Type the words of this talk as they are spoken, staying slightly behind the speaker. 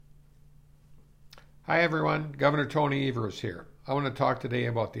Hi everyone, Governor Tony Evers here. I want to talk today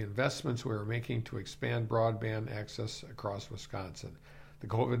about the investments we are making to expand broadband access across Wisconsin. The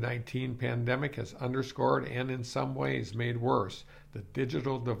COVID-19 pandemic has underscored and in some ways made worse the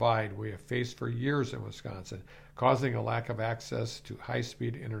digital divide we have faced for years in Wisconsin, causing a lack of access to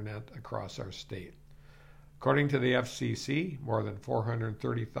high-speed internet across our state. According to the FCC, more than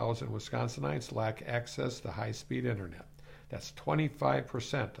 430,000 Wisconsinites lack access to high-speed internet. That's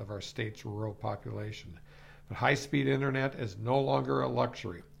 25% of our state's rural population. But high-speed internet is no longer a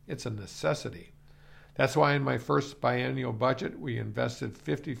luxury. It's a necessity. That's why in my first biennial budget, we invested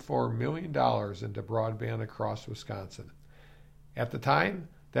 $54 million into broadband across Wisconsin. At the time,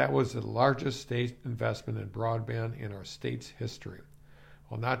 that was the largest state investment in broadband in our state's history.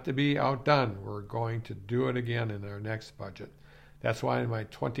 Well, not to be outdone, we're going to do it again in our next budget. That's why in my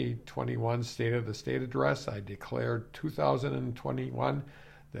 2021 State of the State address, I declared 2021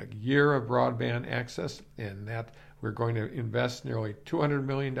 the year of broadband access, and that we're going to invest nearly $200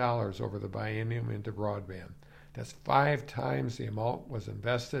 million over the biennium into broadband. That's 5 times the amount was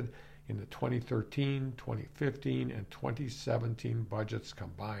invested in the 2013, 2015, and 2017 budgets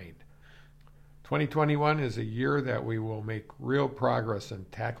combined. 2021 is a year that we will make real progress in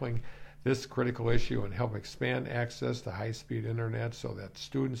tackling this critical issue and help expand access to high-speed internet so that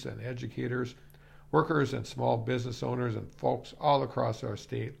students and educators, workers and small business owners and folks all across our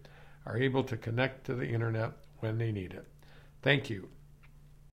state are able to connect to the internet when they need it. Thank you.